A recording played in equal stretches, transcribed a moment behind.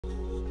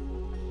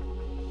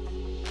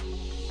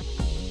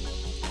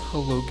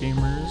Hello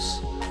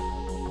gamers,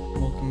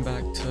 welcome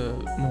back to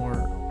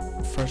more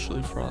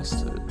Freshly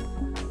Frosted.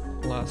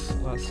 Last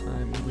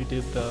time we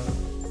did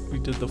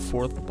the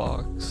fourth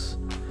box,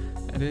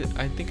 and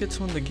I think it's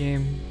when the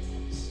game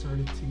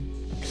started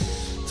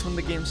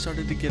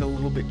to get a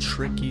little bit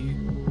tricky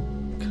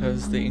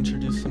because they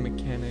introduced the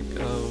mechanic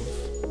of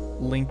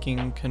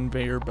linking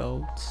conveyor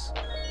belts,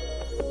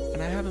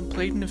 and I haven't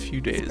played in a few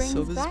days,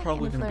 so this is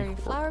probably gonna be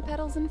horrible. Flower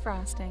petals and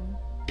frosting.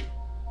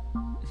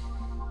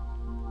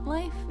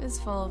 Life is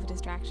full of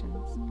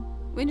distractions.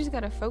 We just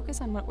gotta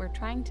focus on what we're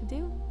trying to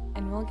do,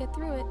 and we'll get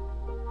through it.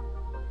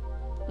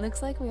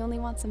 Looks like we only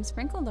want some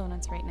sprinkle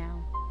donuts right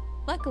now.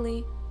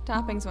 Luckily,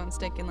 toppings won't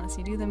stick unless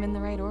you do them in the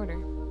right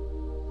order.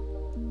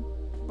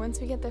 Once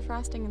we get the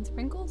frosting and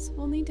sprinkles,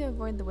 we'll need to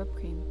avoid the whipped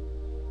cream.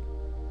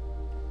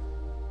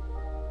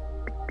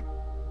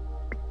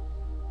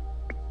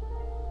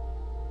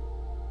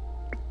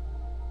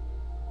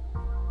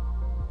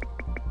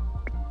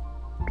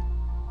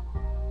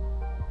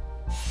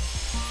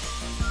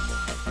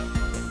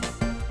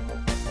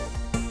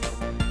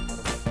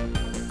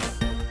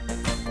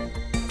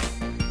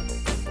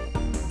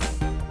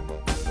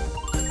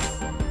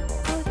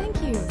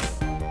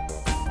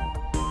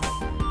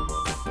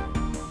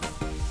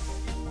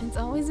 It's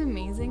always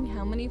amazing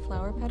how many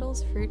flower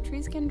petals fruit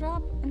trees can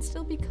drop and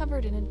still be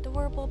covered in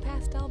adorable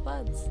pastel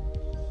buds.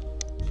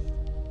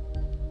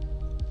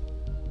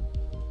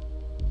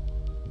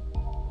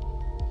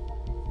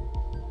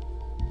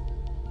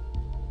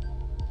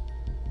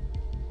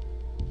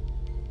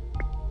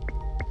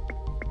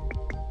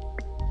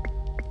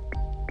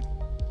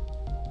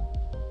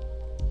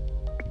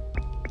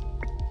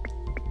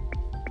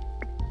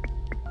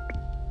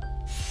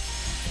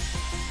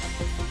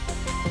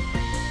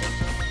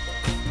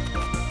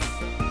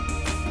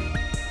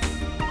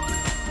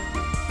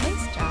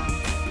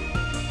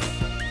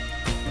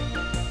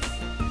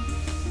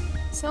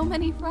 So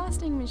many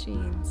frosting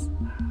machines.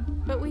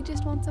 But we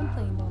just want some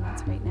plain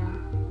donuts right now.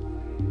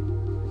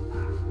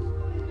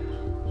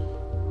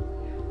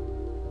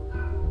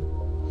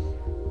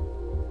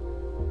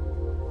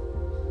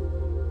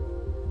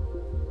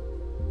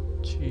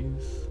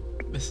 Jeez,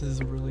 this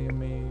is really a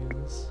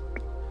maze.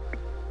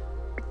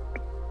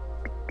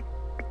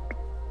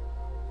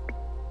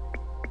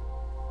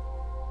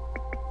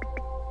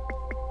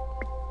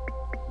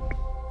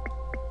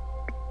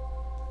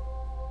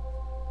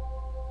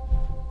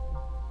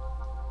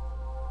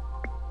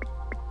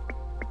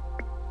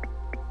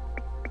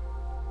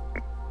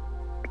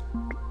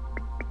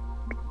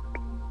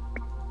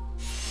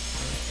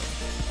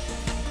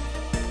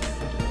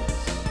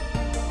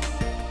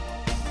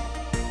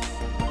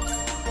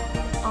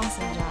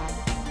 Awesome job.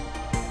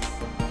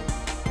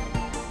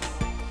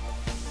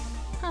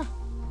 Huh.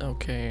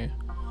 Okay,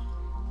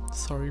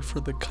 sorry for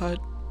the cut,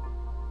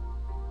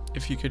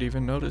 if you could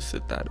even notice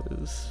it, that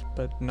is,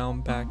 but now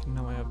I'm back and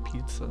now I have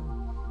pizza.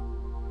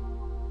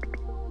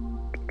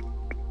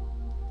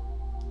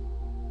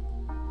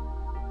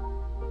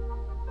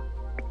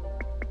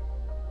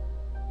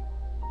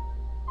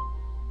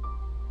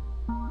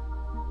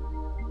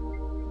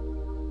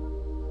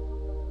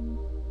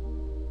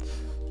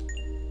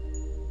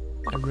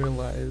 I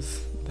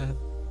realize that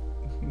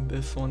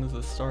this one is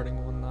a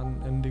starting one, not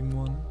an ending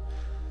one.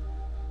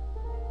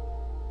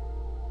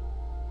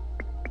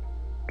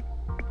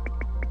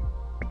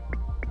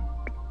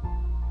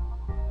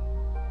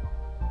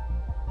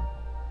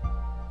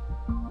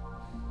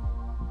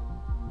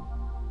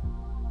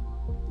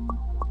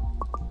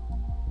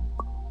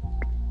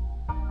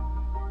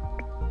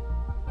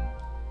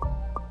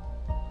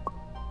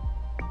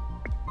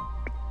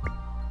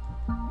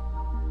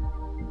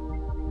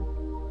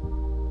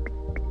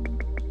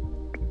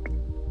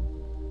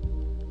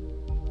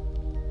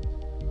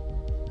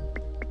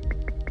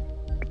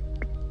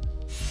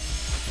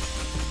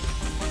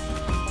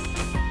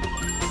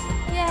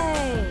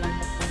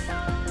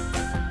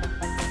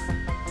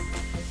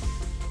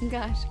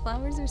 Gosh,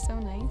 flowers are so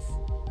nice.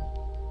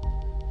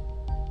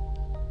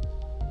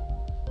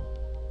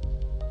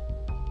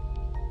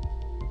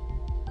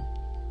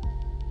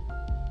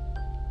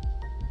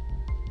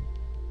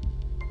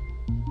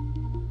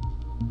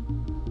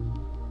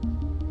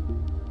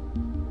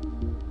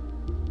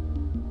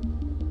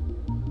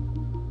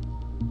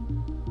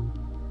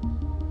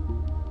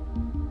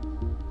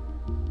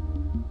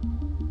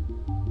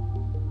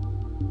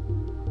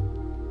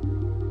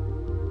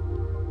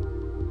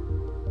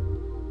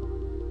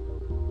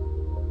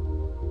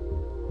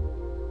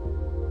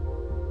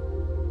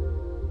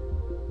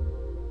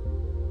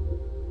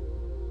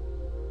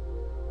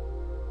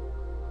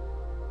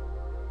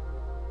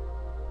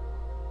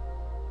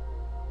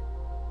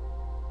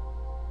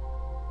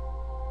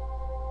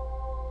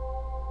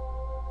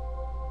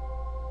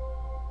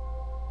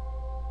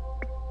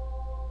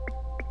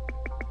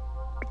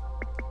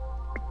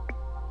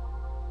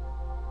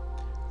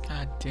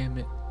 God damn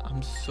it,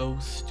 I'm so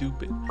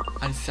stupid.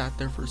 I sat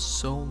there for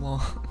so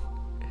long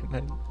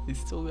and I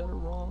still got it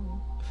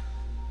wrong.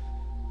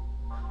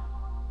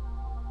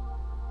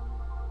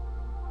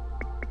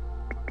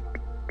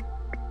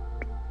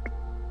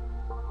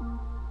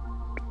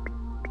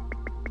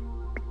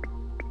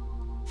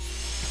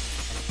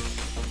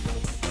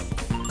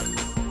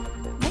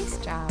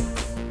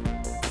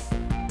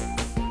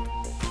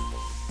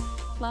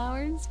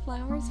 Flowers,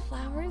 flowers,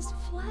 flowers,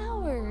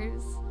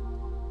 flowers.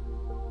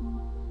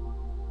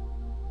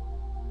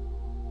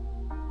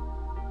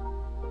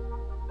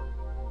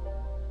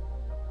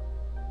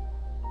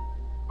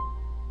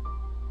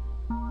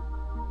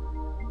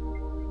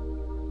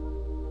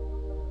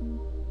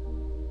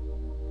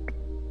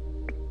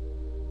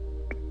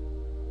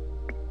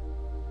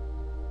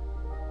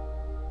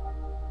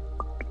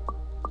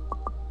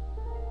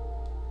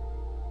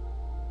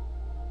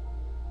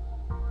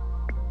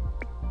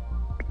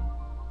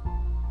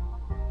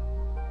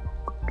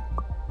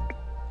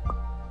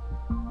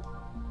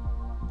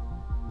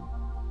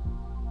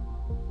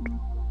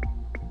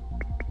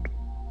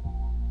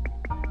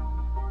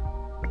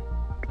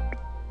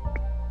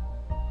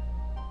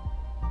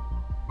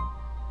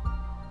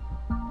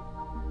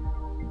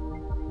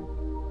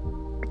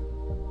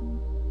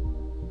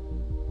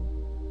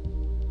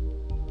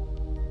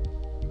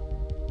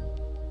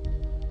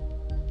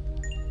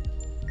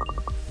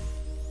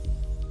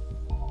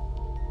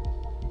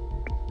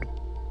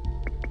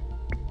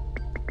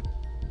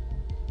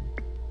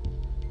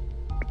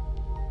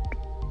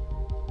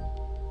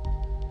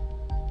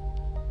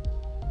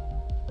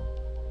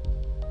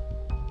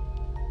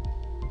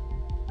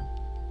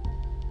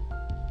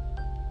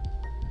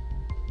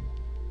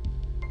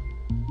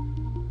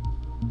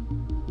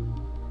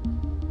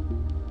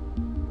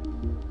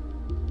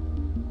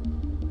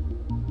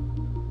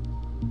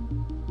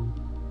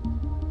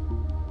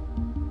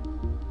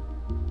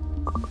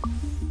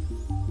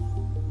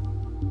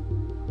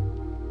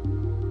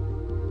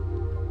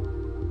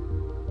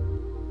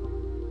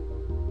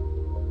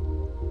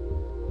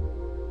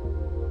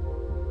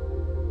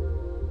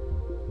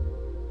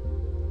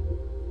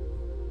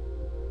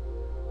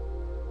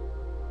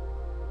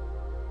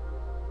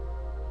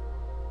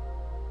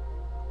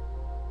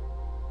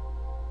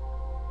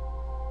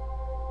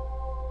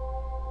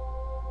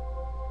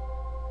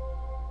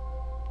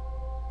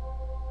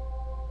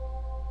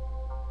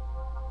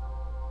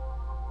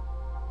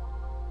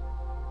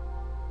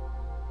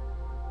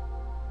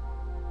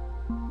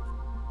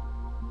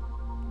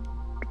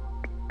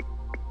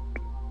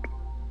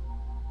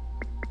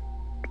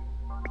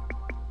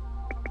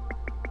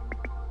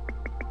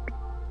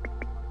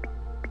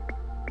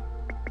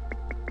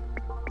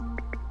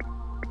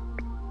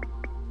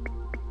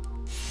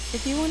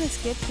 If you want to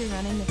skip through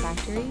running the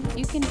factory,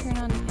 you can turn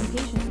on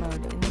impatient mode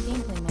in the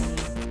gameplay menu.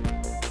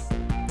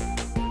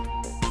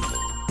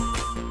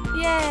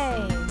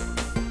 Yay!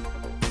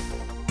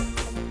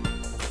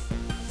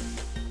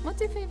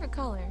 What's your favorite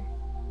color?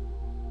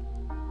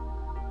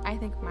 I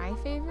think my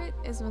favorite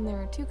is when there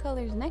are two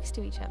colors next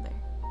to each other.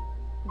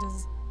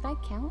 Does that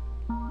count?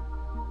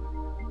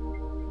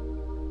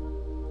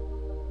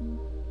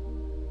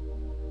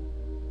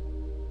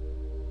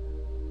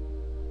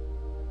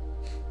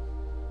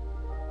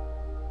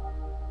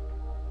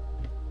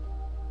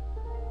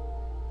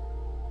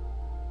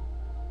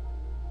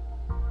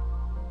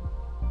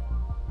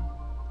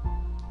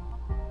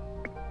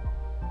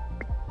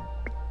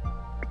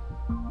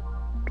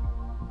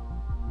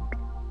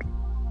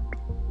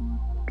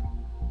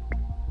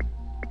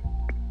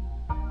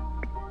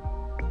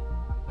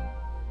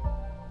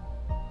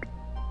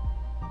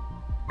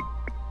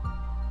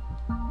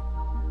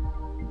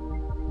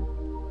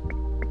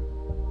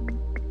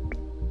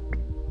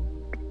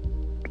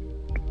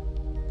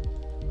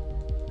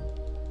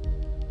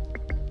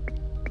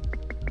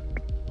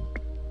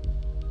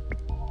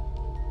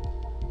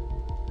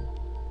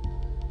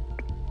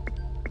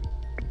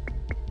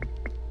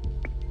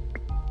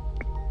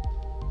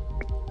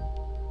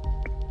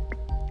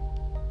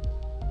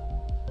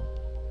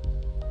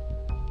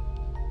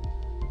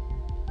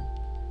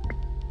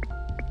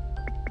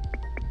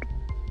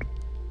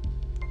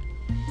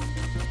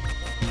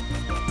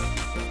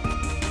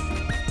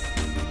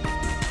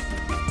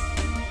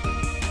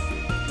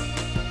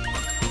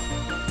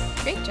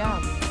 Great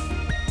job.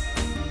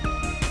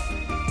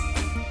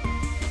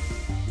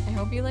 I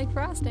hope you like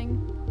frosting.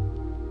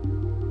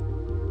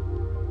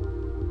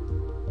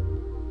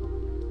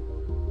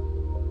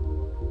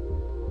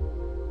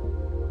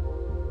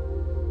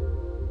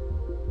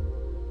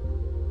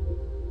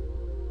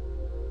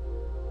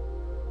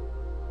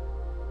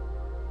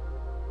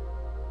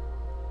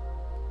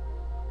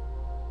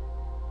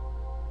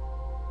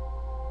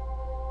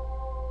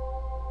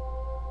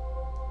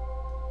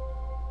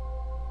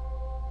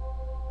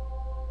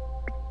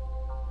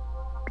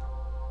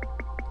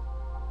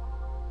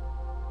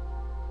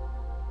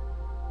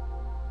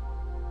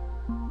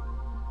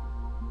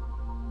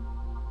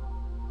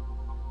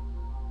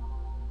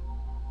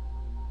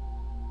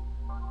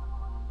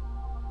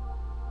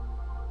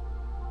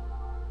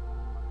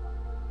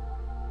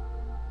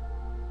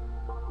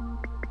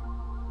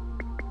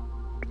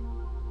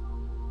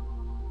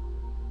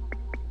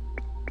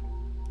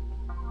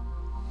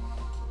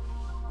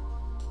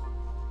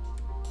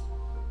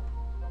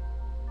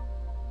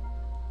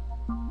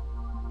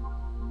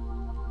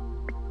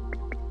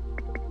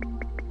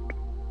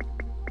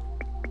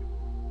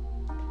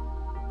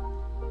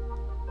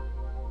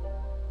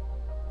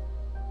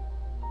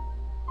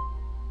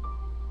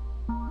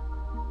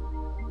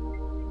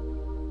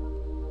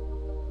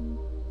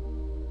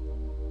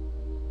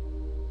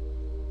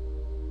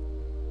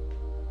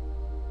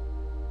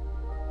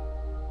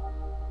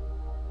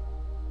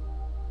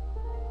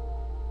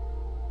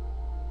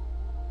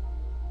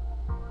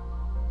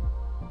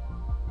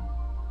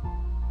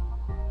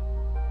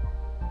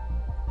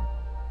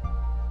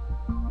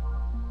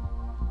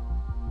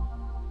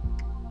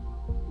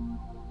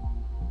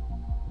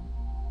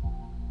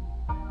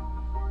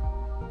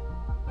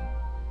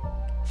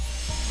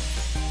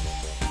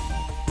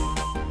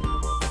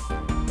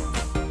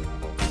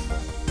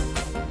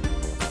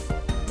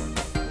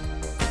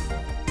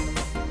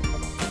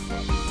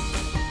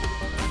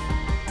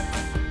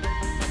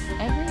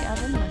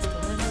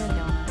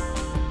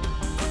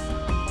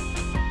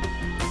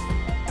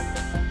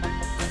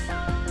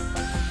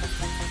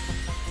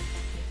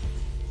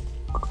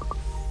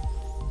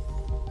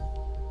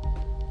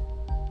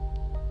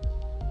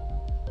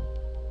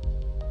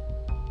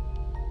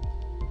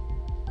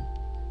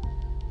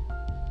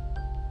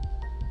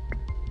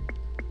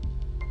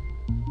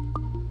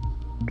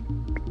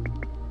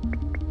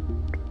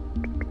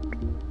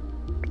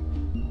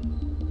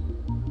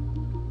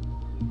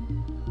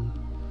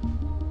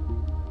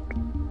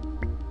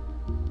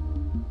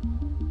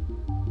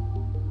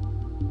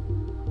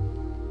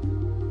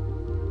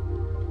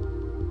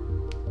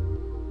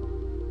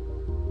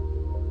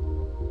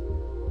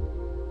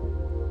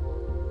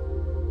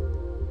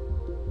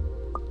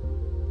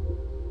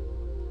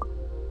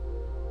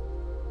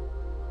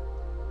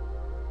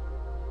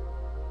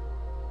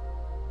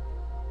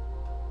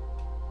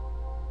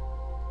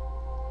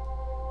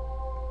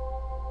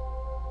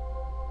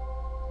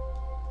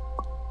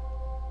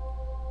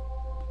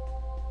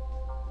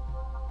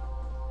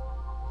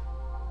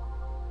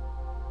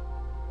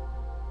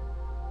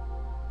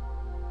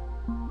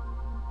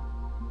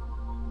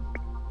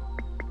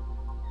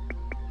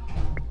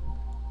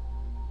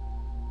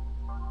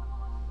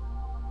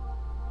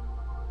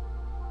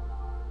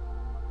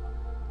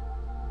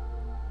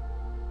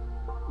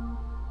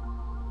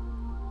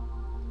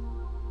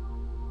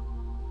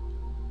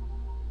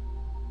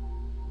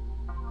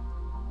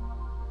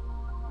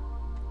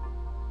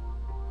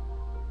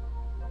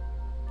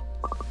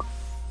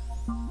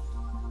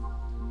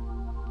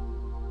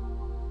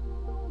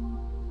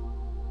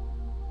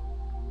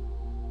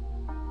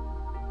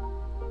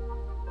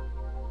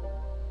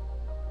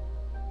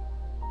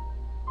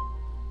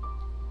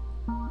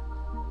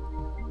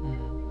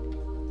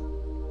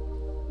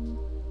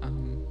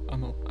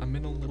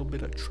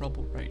 bit of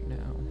trouble right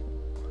now.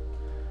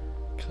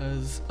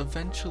 Because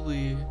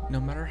eventually, no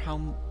matter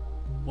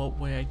what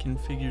way I can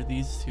figure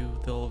these two,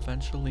 they'll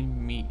eventually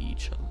meet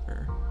each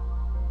other.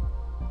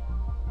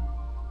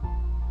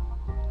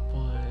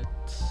 But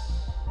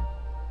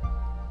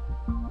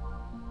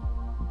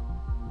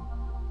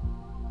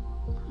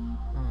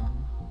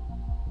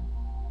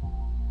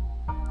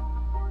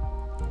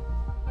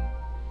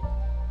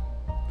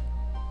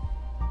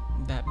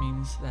that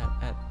means that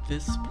at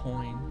this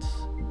point,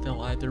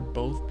 they'll either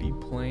both be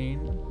plain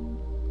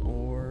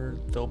or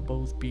they'll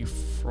both be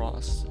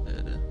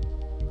frosted.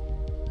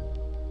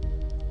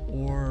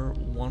 Or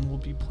one will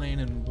be plain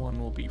and one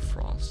will be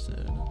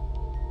frosted.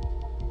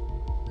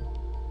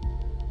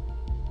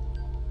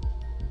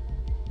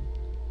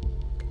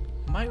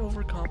 Am I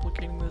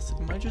overcomplicating this?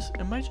 Am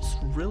I just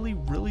really,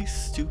 really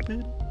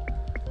stupid?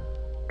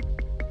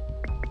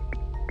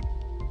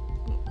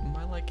 Am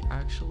I like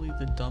actually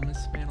the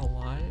dumbest man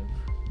alive?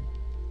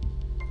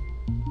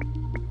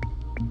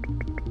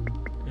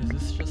 Is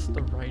this just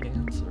the right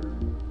answer?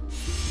 No,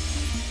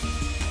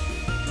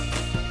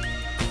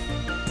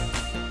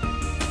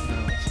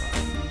 it's not.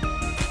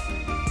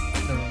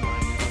 Never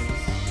mind, it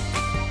is.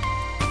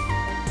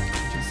 I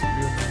just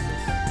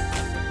realized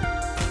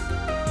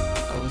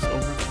I was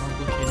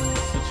overcomplicating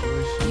the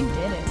situation. You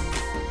did it.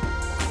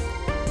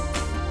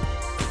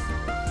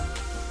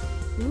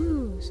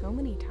 Ooh, so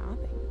many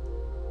toppings.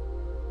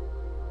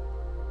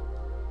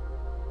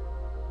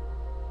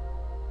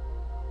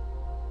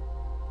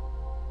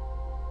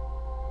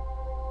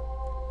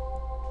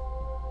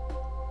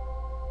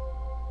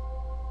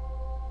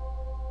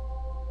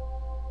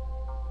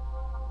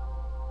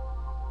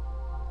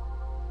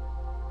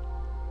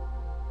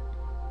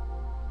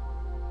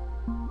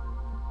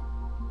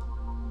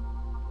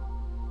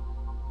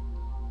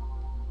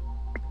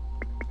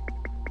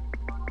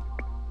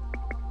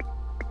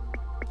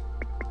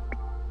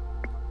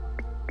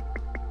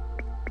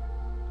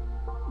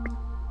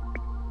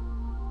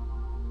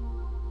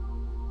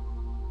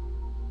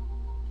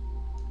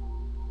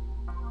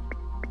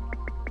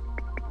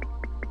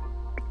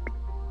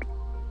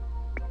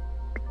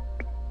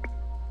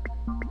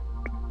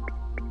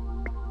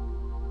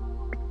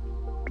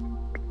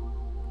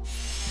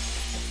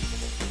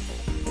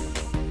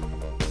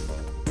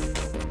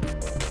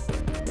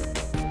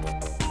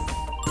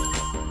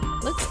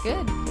 Looks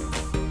good.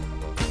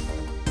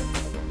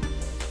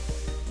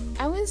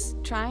 I was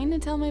trying to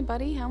tell my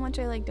buddy how much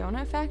I like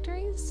donut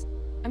factories.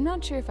 I'm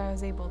not sure if I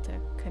was able to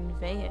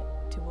convey it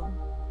to him.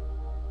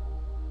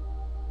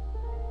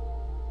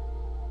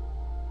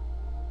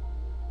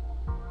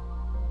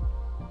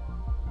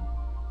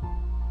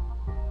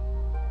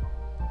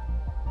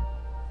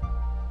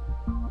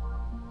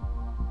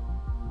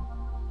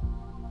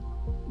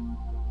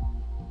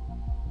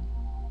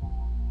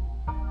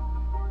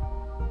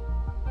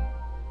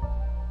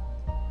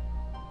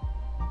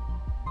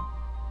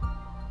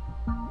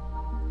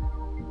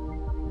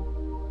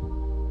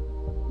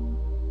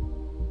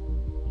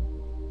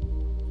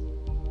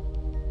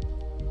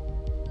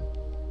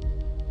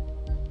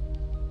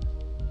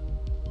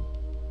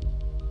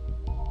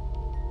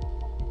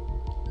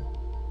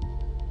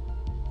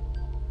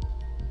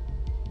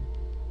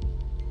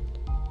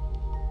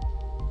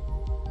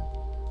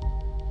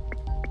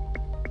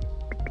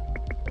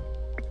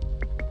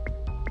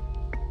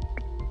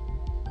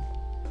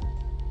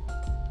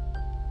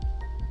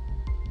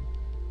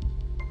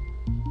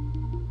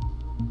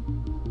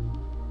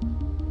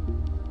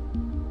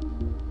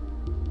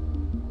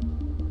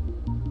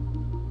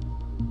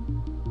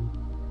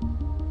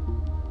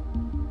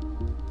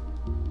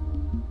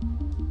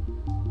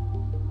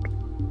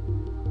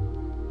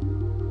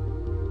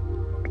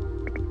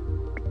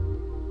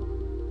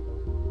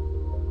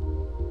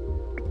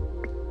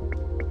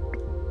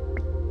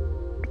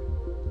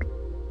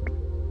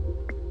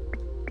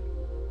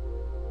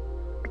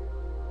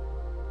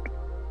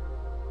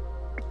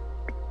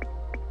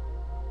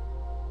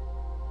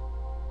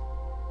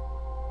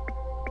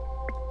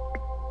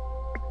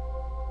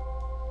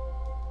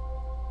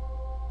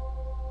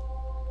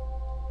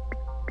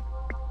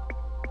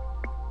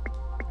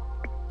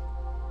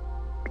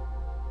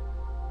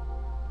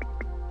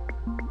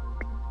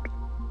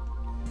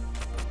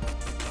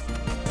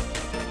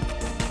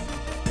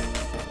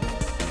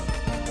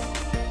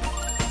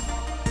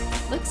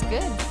 Looks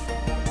good.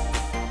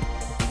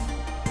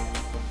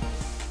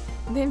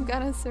 They've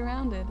got us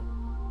surrounded.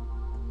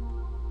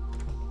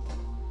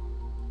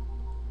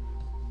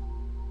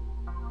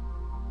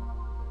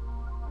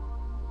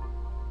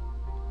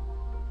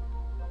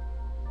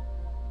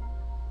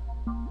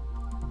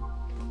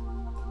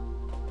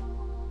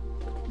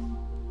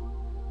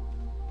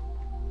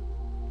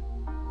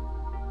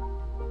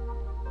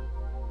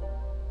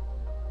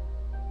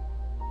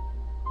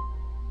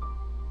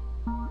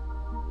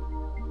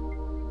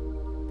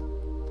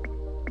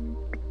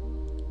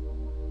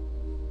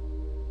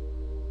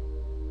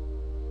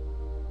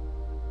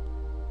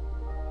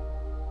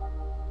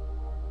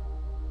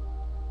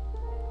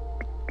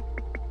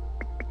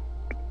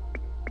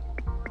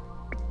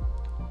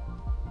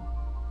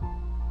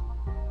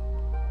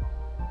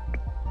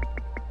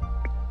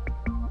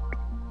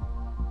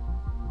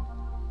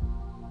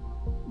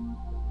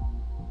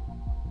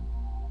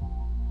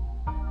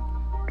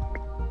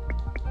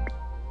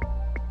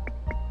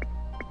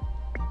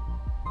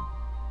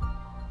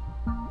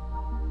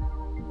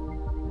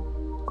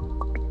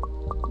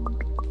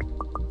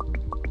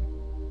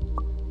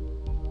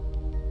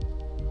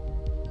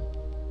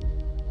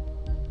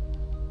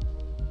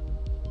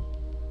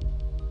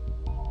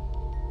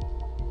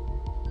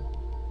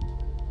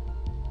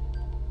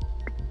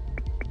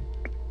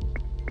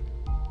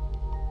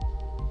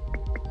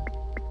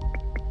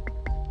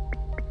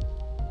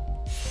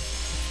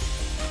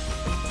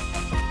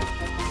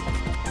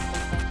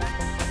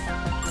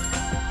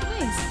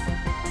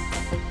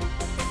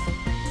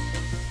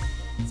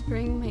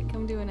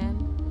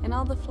 And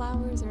all the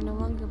flowers are no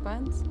longer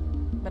buds,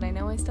 but I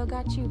know I still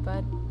got you,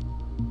 bud.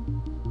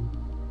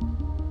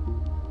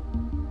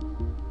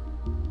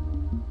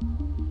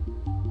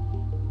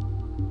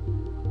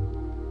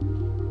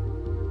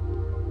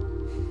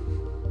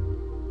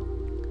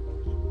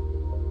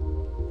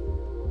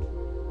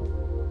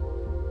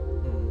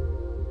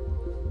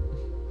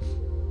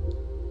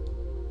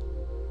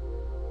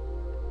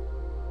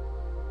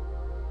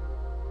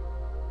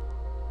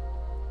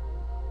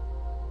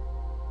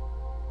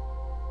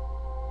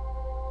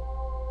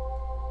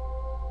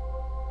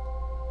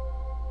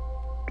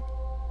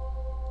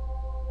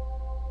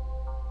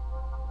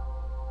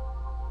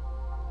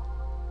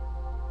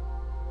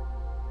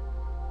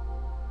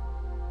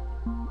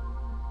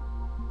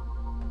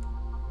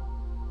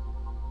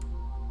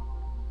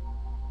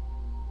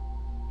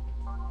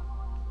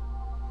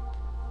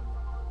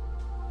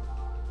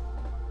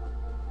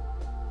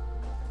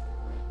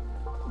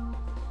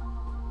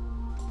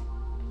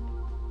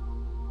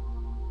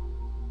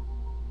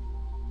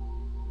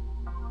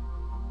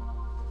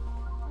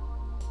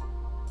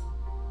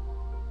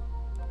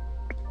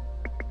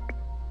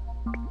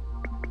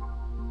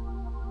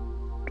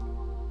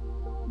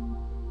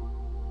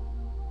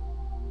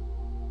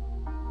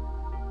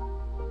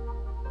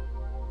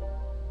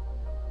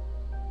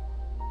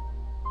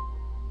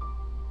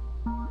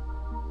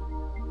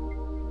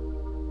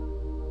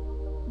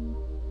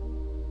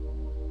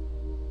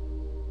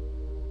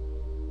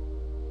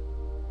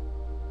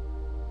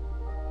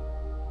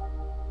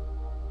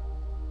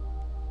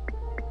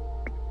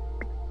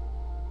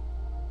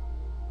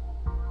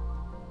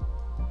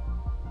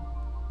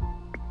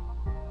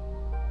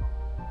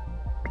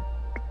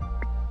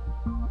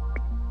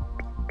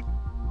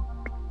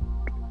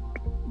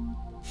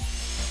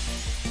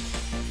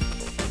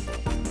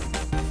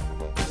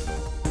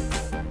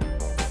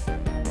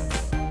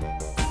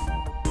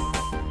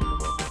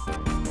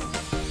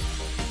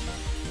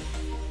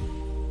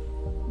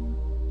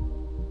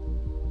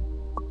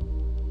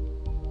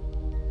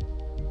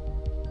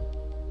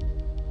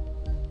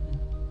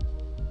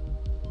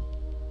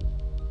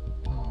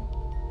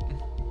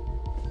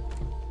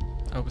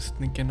 I was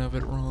thinking of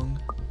it wrong.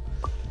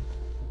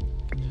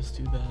 Can just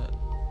do that.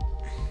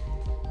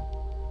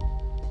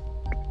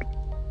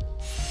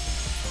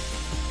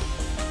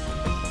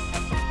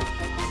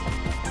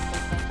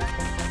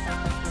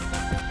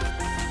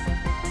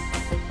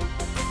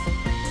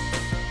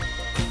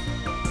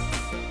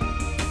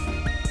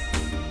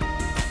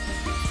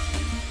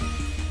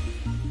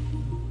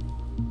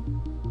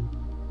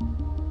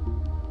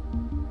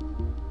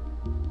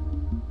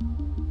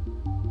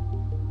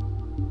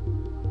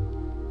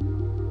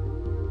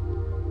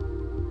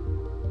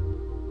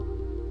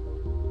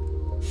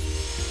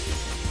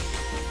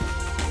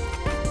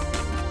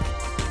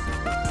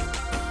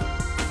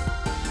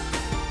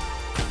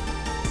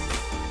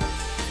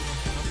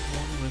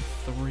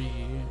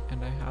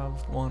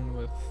 One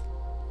with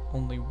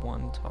only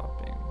one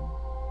topping.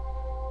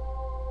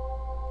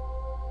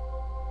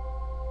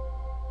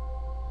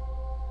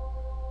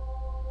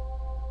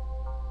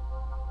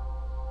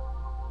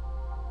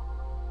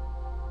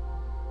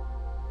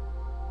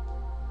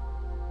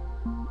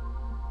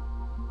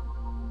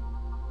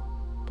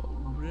 But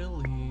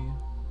really,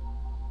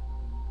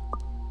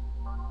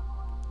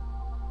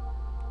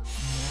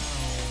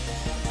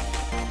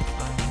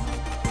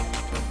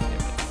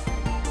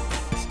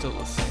 still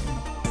the same.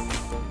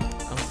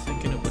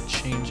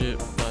 Change it,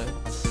 but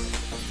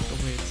the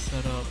way it's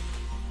set up,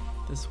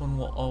 this one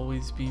will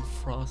always be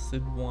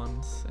frosted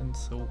once, and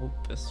so will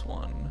this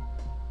one.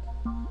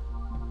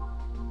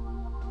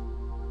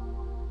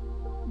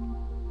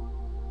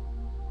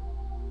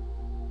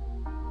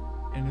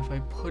 And if I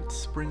put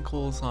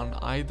sprinkles on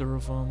either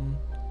of them,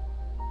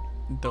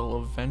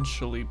 they'll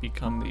eventually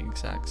become the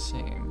exact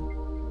same.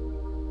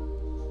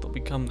 They'll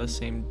become the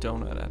same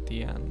donut at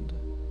the end.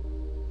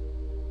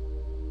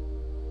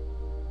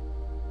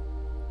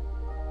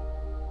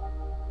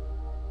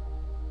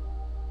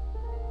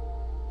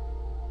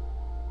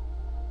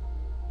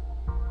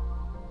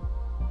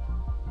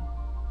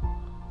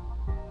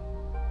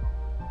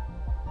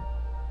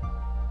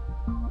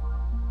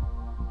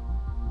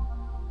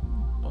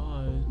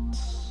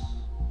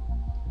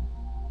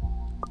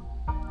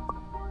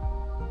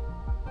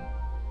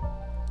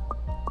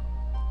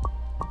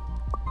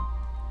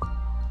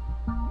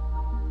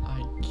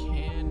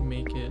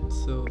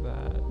 So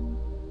that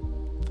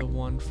the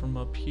one from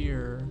up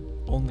here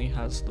only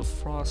has the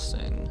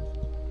frosting,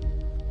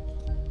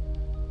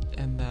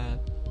 and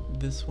that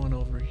this one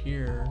over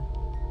here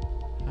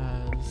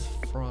has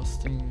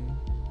frosting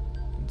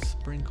and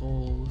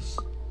sprinkles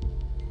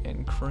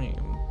and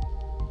cream.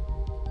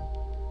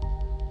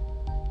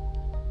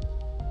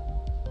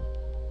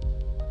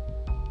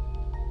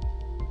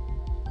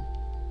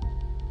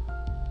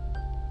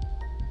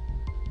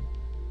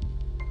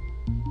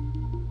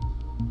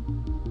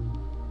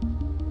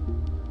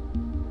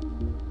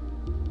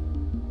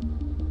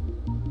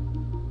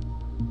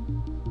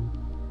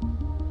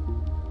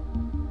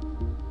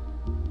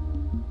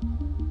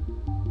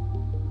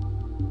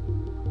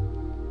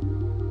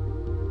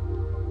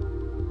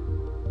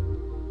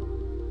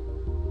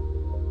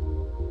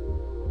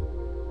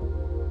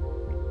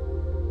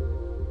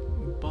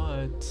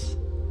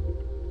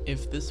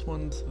 if this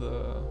one's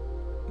the...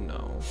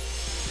 No.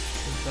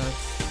 'Cause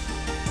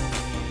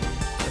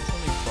that's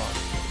only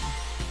frosted.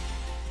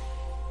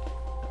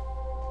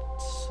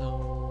 So...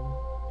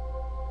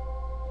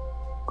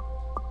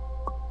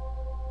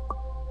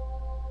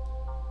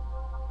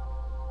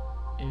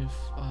 if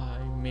I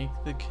make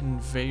the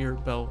conveyor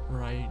belt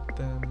right,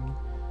 then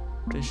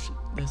this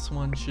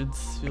one should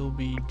still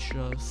be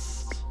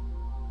just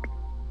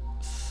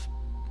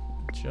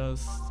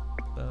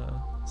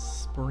the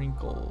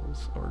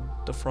sprinkles, or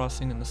the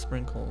frosting and the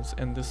sprinkles,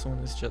 and this one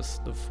is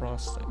just the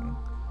frosting,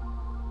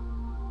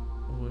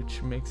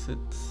 which makes it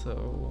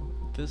so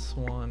this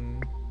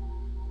one,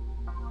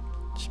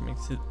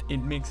 makes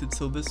it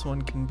so this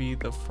one can be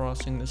the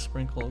frosting, the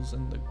sprinkles,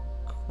 and the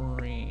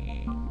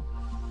cream.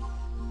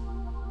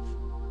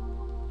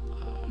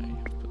 I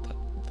have to put that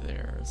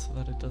there so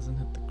that it doesn't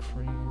hit the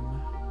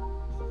cream.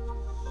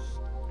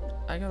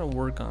 I gotta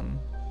work on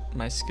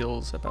my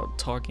skills about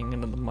talking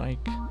into the mic.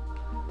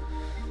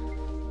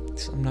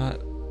 So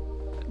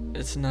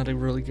it's not a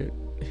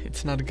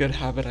good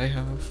habit I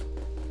have.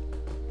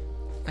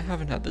 I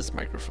haven't had this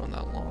microphone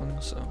that long,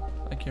 so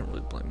I can't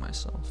really blame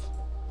myself.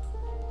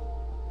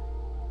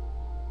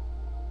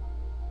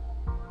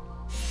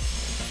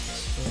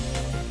 So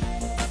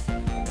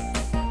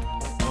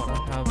what I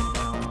have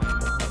now,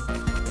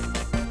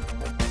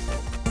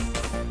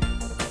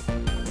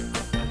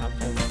 I have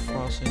all the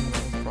frosting,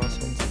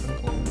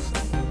 sprinkles,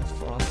 and the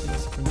frosting,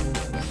 sprinkles,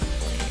 and the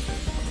cream.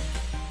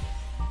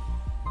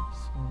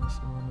 So this is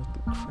the one with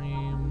the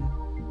cream,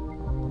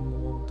 the one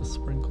with the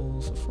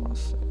sprinkles, the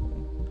frosting.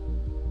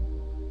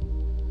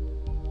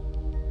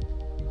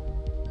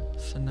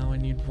 So now I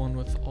need one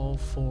with all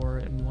four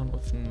and one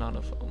with none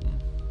of them.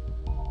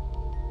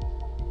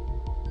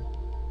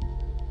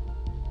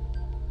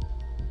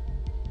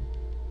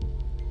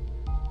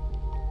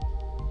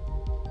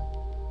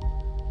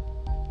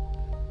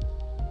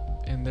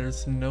 And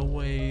there's no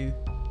way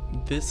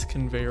this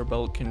conveyor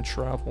belt can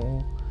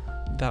travel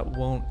that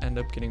won't end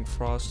up getting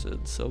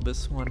frosted. So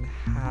this one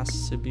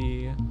has to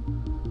be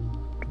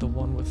the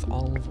one with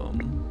all of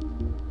them.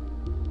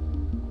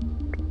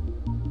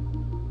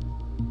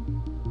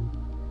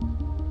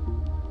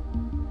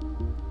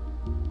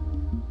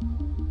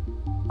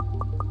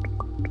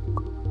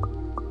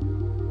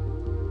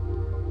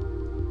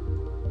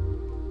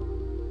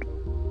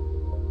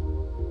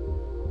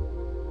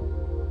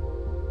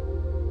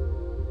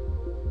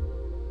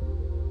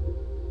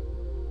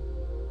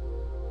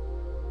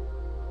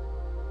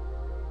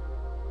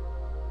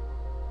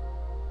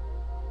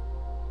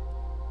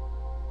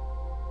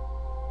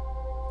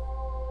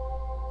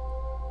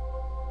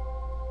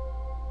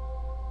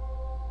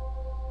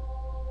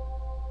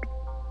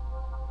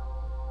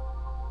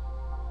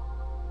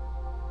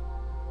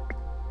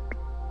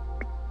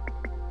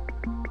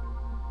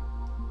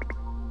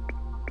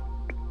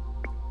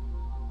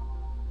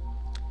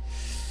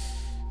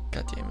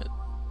 God damn it.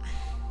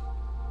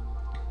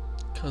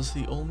 Because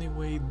the only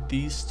way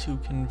these two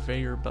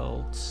conveyor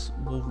belts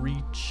will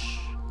reach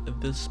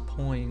this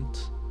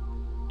point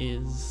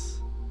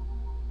is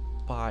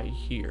by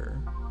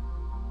here.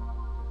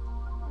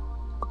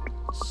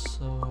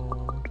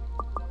 So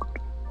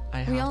I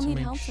have We all to need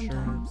make help sure.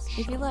 sometimes,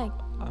 if you like.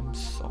 I'm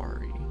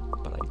sorry,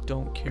 but I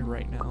don't care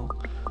right now.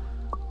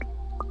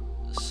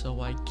 So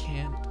I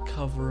can't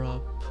cover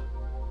up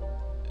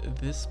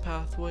this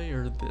pathway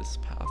or this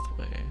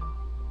pathway,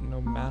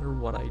 no matter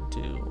what I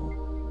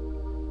do.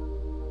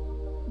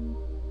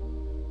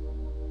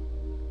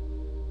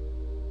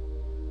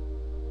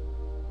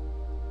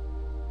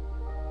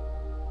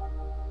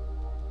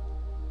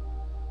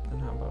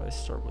 And how about I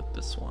start with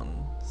this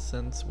one,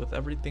 since with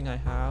everything I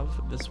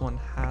have, this one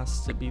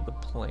has to be the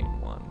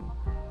plain one.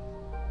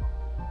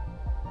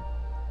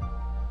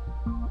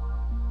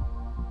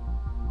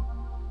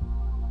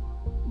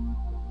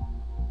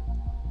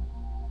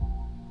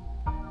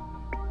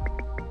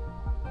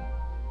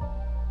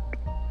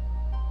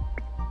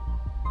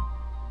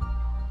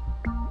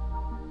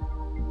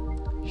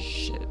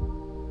 Shit.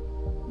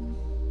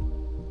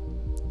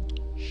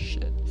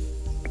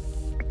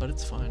 But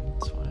it's fine,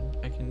 it's fine.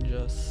 I can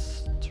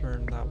just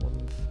turn that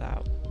one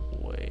that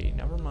way.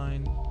 Never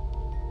mind.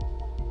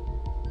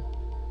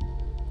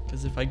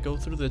 Because if I go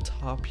through the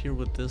top here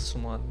with this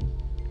one,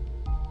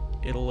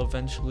 it'll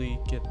eventually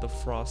get the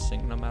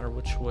frosting no matter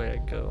which way I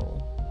go.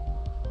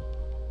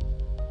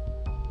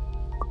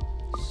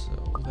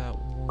 So that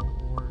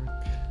won't work.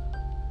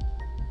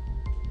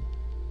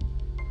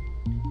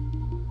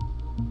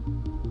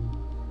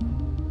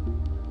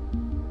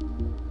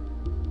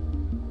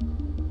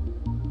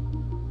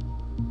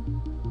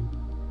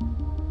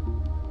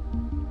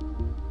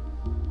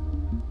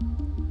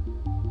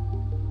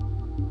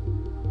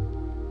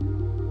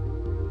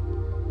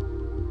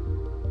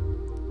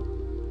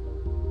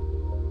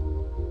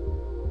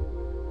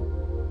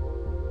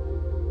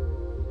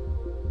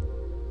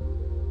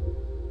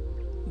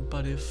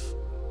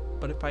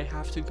 But if I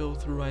have to go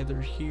through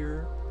either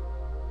here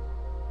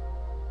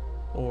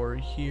or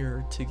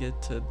here to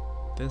get to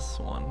this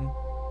one,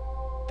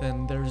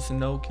 then there's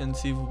no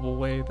conceivable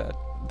way that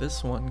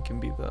this one can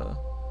be the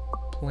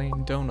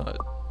plain donut.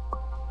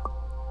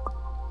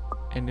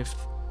 And if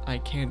I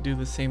can't do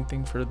the same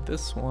thing for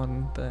this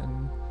one,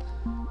 then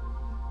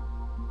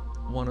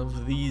one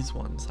of these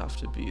ones have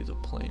to be the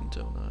plain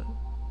donut.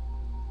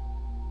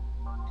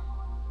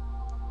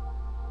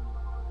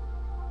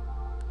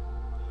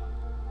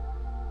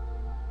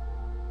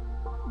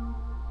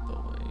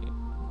 But wait,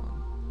 hold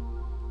on.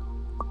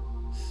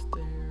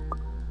 Stair.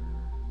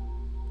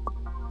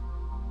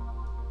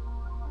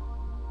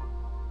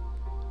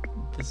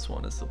 This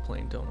one is the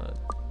plain donut,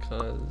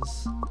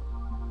 because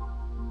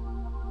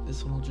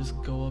this one will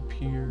just go up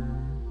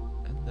here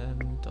and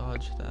then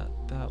dodge that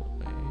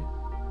way.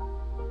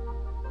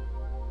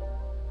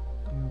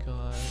 And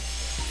got...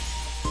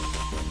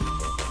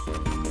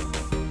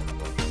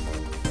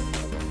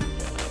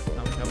 yeah,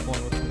 now we have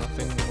one with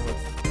nothing, one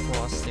with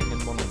frosting,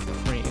 and one with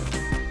cream.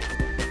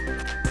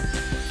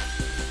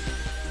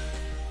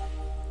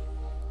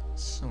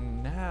 So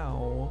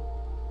now,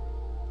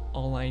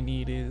 all I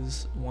need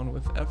is one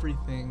with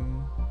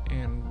everything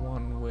and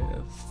one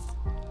with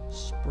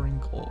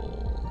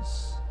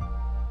sprinkles.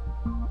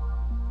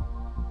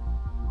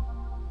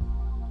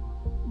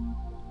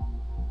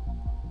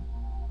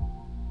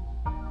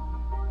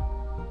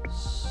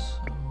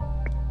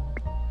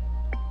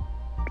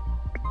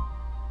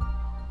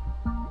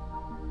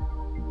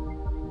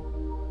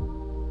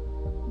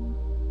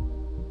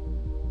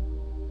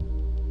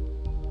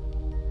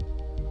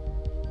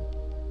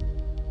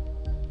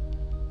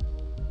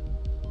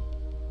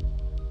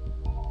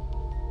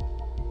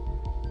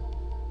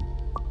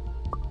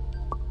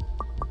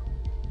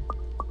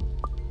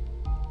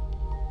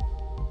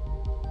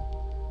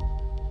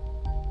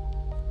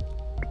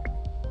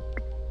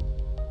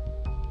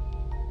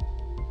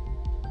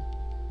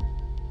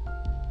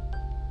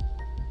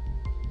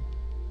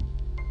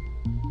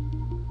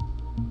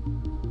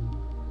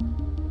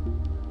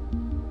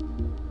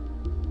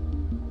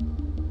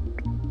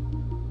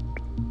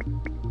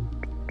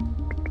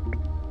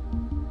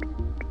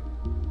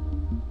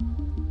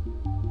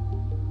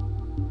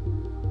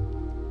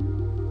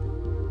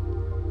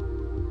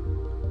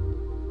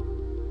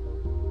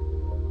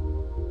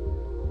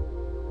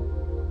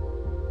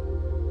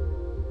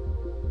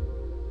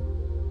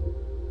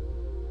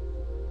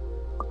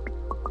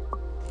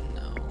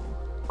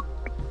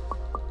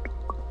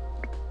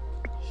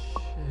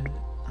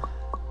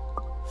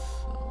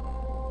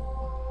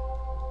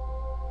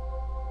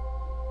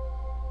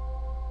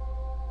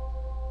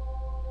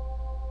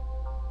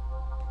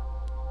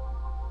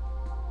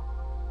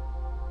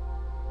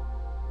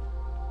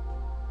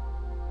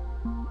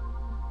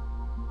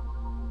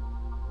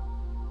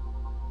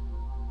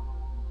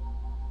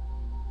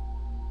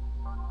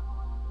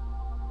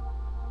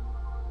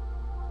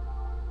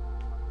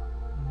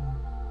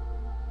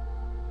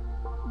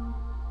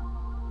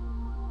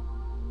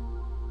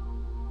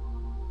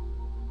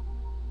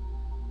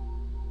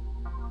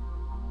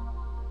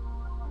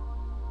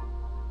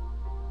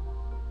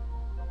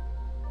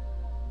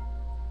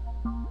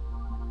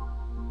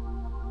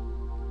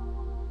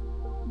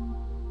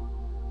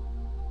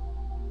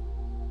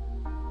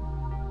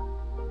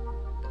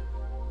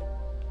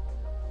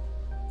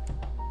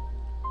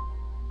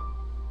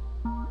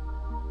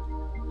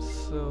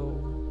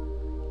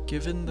 So,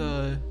 given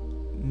the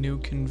new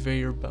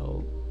conveyor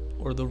belt,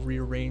 or the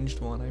rearranged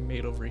one I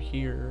made over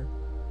here,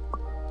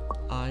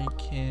 I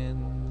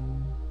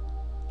can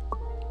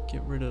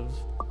get rid of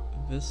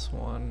this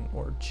one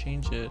or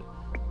change it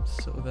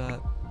so that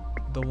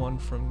the one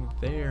from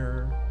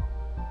there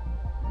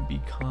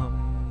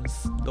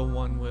becomes the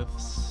one with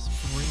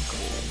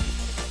sprinkles.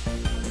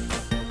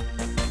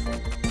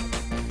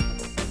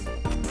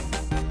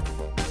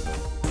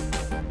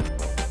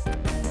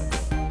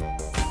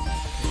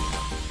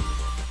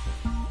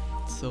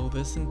 So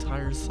this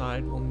entire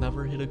side will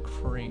never hit a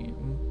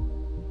cream.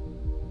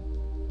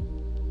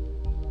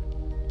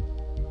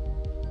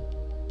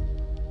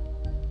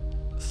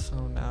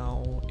 So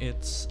now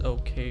it's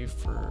okay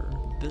for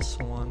this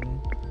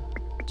one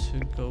to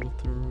go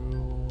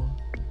through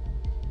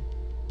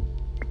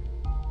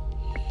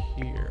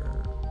here.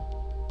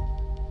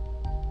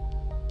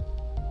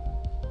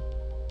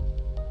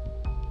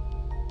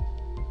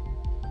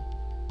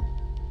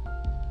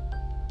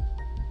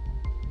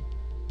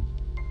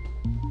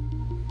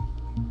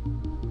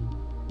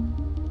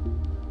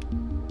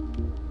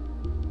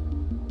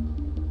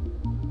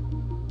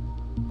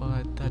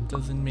 But that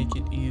doesn't make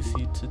it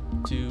easy to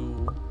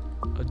do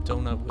a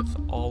donut with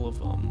all of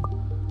them.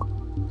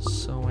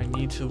 So I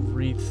need to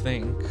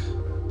rethink.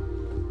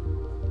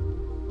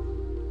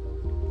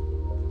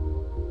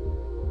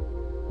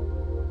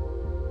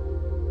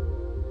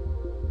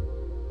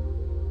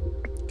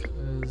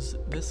 Because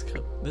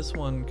this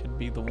one could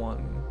be the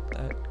one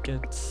that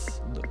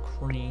gets the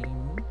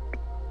cream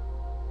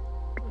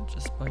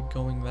just by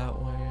going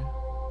that way.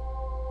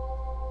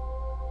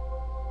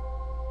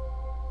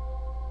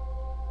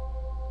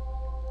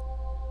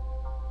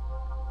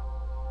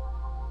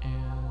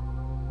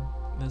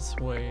 This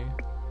way,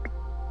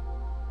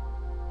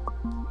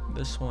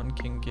 this one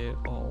can get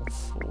all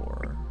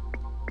four.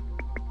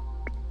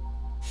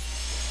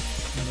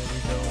 there we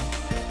go.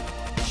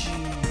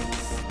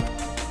 Jeez.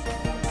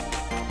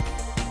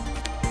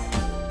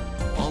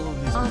 All of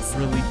these are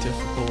really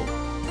difficult.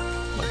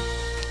 Like,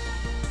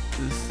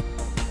 this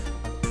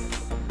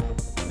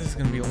is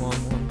gonna be a long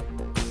one.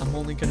 I'm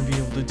only gonna be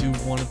able to do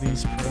one of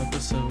these per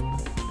episode.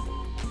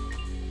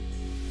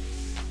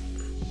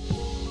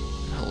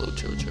 Hello,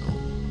 Jojo.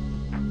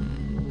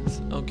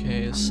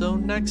 Okay, so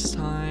next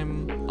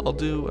time I'll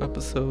do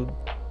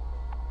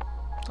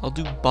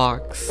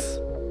box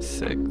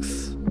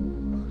 6.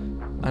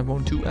 I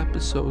won't do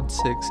episode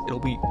 6, it'll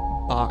be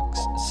box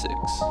 6.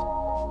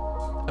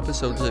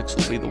 Episode 6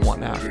 will be the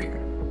one after.